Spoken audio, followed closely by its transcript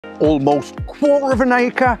almost quarter of an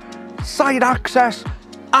acre, side access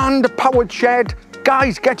and a powered shed.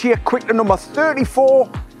 Guys, get here quick to number 34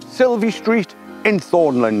 Sylvie Street in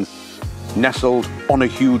Thornlands. Nestled on a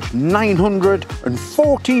huge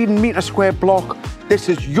 914 metre square block, this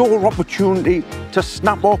is your opportunity to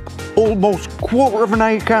snap up almost quarter of an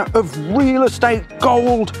acre of real estate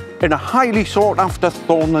gold in a highly sought after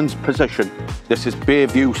Thornlands position. This is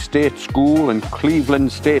Bayview State School and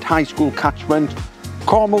Cleveland State High School catchment.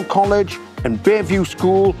 Carmel College and Bayview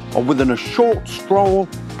School are within a short stroll.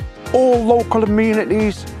 All local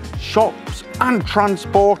amenities, shops and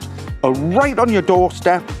transport are right on your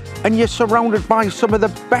doorstep, and you're surrounded by some of the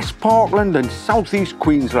best parkland in southeast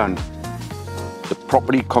Queensland. The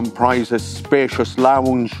property comprises spacious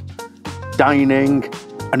lounge, dining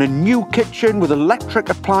and a new kitchen with electric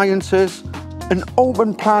appliances, an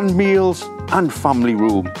open plan meals and family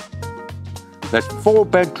room. There's 4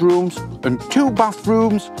 bedrooms and 2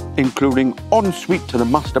 bathrooms, including ensuite to the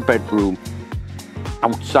master bedroom.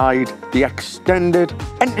 Outside, the extended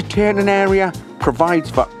entertaining area provides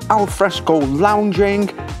for alfresco lounging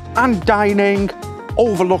and dining,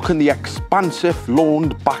 overlooking the expansive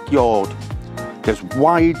lawned backyard. There's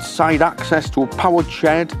wide side access to a powered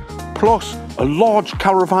shed, plus a large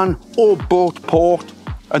caravan or boat port,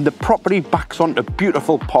 and the property backs onto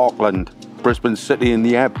beautiful parkland. Brisbane City and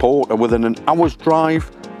the airport are within an hour's drive.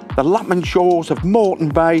 The Lapman shores of Moreton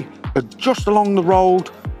Bay are just along the road.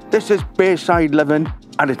 This is Bayside living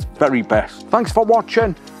at its very best. Thanks for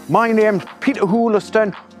watching. My name's Peter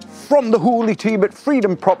Houliston from the Houlie team at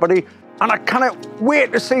Freedom Property, and I cannot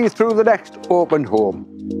wait to see you through the next open home.